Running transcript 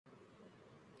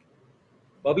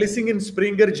Publishing in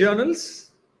Springer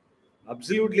journals,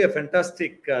 absolutely a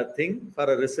fantastic thing for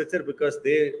a researcher because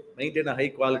they maintain a high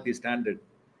quality standard.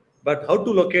 But how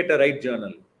to locate a right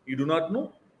journal? You do not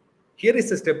know? Here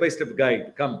is a step-by-step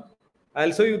guide. Come,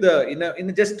 I'll show you the,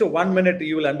 in just 1 minute,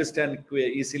 you will understand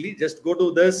easily. Just go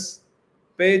to this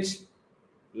page,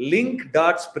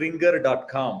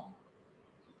 link.springer.com.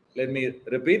 Let me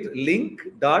repeat,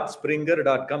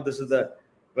 link.springer.com. This is the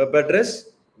web address.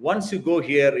 Once you go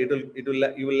here,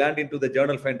 you will land into the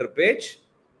journal finder page.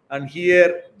 And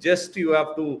here, just you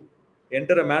have to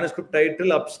enter a manuscript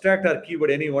title, abstract or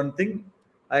keyword, any one thing.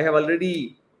 I have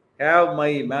already have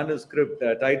my manuscript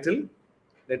title.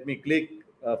 Let me click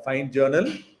find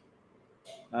journal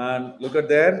and look at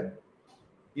there.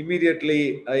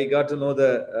 Immediately, I got to know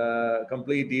the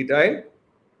complete detail,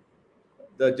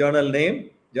 the journal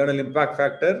name, journal impact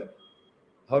factor,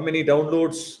 how many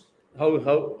downloads,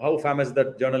 how famous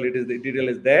that journal it is, the detail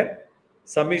is there.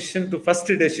 Submission to first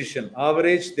decision,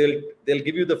 average, they'll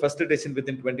give you the first decision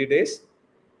within 20 days.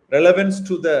 Relevance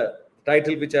to the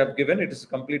title which I have given, it is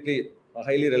completely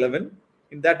highly relevant.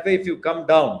 In that way, if you come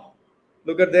down,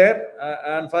 look at there,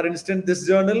 and for instance, this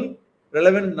journal,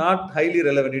 relevant, not highly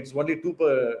relevant, it's only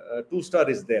 2 star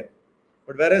is there.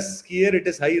 But whereas here it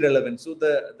is high relevance, so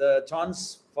the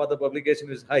chance for the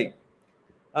publication is high.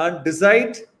 And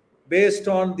decide based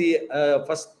on the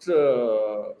first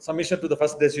submission to the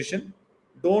first decision.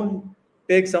 Don't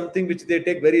take something which they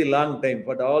take very long time,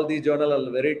 but all these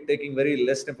journals are taking very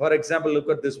less time. For example, look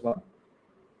at this one.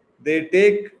 They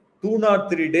take 2 or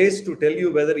 3 days to tell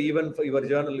you whether even for your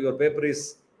journal, your paper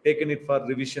is taken it for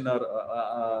revision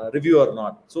or review or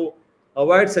not. So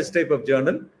avoid such type of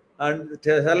journal and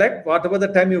select whatever the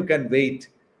time you can wait.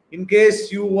 In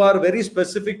case you are very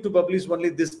specific to publish only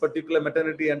this particular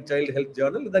maternity and child health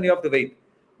journal, then you have to wait.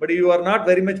 But if you are not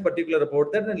very much particular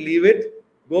about that, then leave it.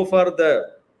 Go for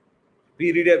the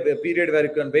period where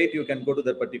you can wait. You can go to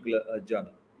that particular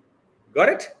journal. Got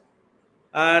it?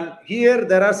 And here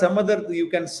there are some other, you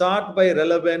can sort by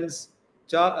relevance,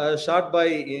 sort by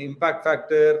impact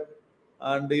factor,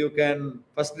 and you can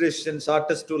first decision,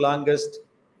 shortest to longest.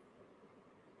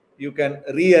 You can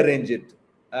rearrange it.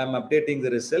 I am updating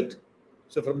the result.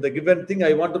 So from the given thing,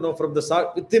 I want to know from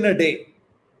the within a day.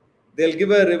 They'll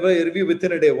give a review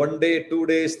within a day, 1 day, 2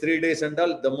 days, 3 days, and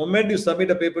all. The moment you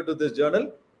submit a paper to this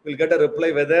journal, you'll get a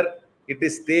reply whether it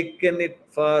is taken it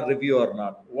for review or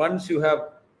not. Once you have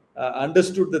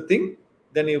understood the thing,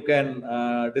 then you can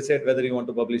decide whether you want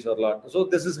to publish or not. So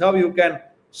this is how you can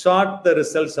sort the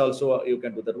results also. You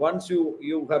can do that. Once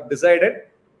you have decided,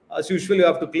 as usual, you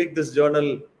have to click this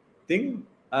journal thing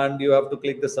and you have to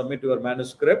click the submit your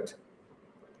manuscript.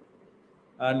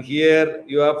 And here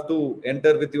you have to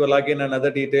enter with your login and other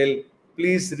detail.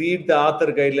 Please read the author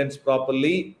guidelines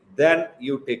properly. Then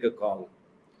you take a call.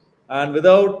 And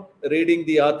without reading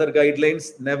the author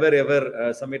guidelines, never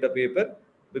ever submit a paper,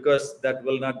 because that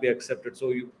will not be accepted. So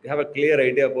you have a clear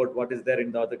idea about what is there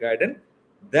in the author guidance.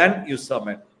 Then you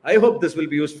submit. I hope this will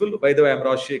be useful. By the way, I'm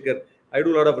Rajshekhar. I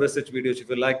do a lot of research videos. If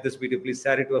you like this video, please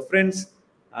share it to your friends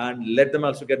and let them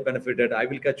also get benefited. I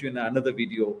will catch you in another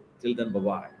video. Till then,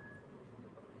 bye-bye.